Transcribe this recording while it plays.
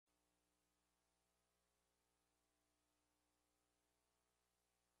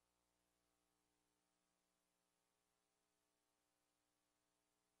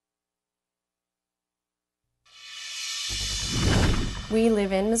We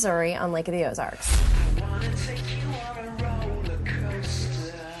live in Missouri on Lake of the Ozarks.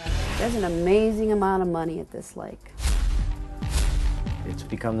 There's an amazing amount of money at this lake. It's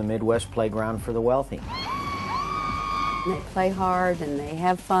become the Midwest playground for the wealthy. They play hard and they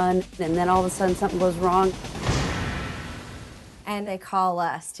have fun, and then all of a sudden something goes wrong. And they call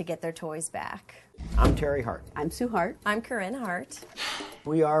us to get their toys back. I'm Terry Hart. I'm Sue Hart. I'm Corinne Hart.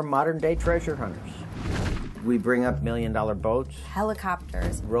 We are modern-day treasure hunters. We bring up million-dollar boats,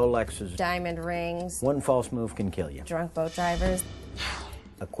 Helicopters, Rolexes, diamond rings, one false move can kill you, drunk boat drivers.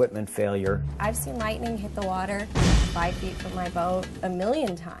 equipment failure. I've seen lightning hit the water 5 feet from my boat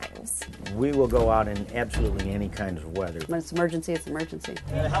 1,000,000 times. We will go out in absolutely any kind of weather. When it's emergency, it's emergency.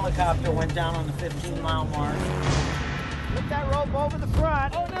 The helicopter went down on the 15-mile mark. Put that rope over the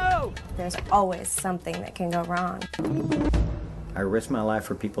front. Oh, no! There's always something that can go wrong. I risk my life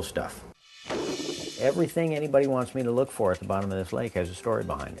for people's stuff. Everything anybody wants me to look for at the bottom of this lake has a story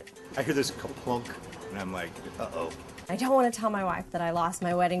behind it. I hear this kaplunk, and I'm like, uh-oh. I don't want to tell my wife that I lost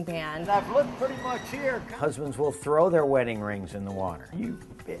my wedding band. I've looked pretty much here. Husbands will throw their wedding rings in the water. You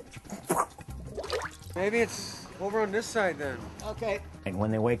bitch. Maybe it's over on this side then. Okay. And when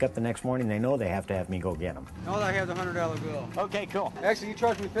they wake up the next morning, they know they have to have me go get them. All I have is a $100 bill. Okay, cool. Actually, you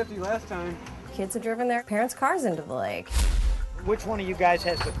charged me $50 last time. Kids have driven their parents' cars into the lake. Which one of you guys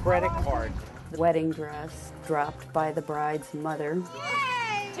has the credit card? The wedding dress dropped by the bride's mother.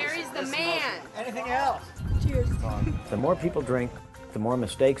 Yay! Terry's the man. Anything else? Cheers. The more people drink, the more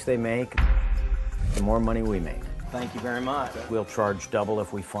mistakes they make, the more money we make. Thank you very much. We'll charge double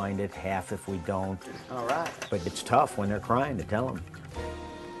if we find it, half if we don't. All right. But it's tough when they're crying to tell them.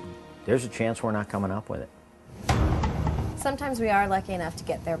 There's a chance we're not coming up with it. Sometimes we are lucky enough to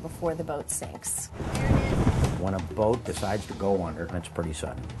get there before the boat sinks. When a boat decides to go under, that's pretty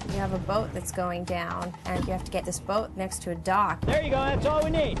sudden. You have a boat that's going down, and you have to get this boat next to a dock. There you go. That's all we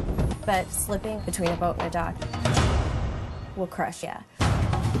need. But slipping between a boat and a dock will crush you.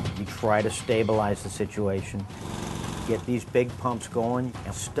 You try to stabilize the situation, get these big pumps going,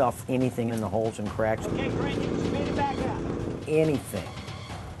 and stuff anything in the holes and cracks. Okay, great. You can speed it back up. Anything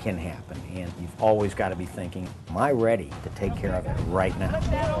can happen, and you've always got to be thinking, am I ready to take care of it right now?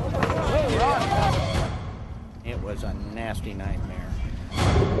 It was a nasty nightmare.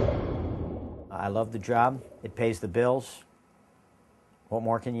 I love the job. It pays the bills. What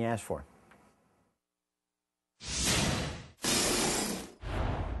more can you ask for?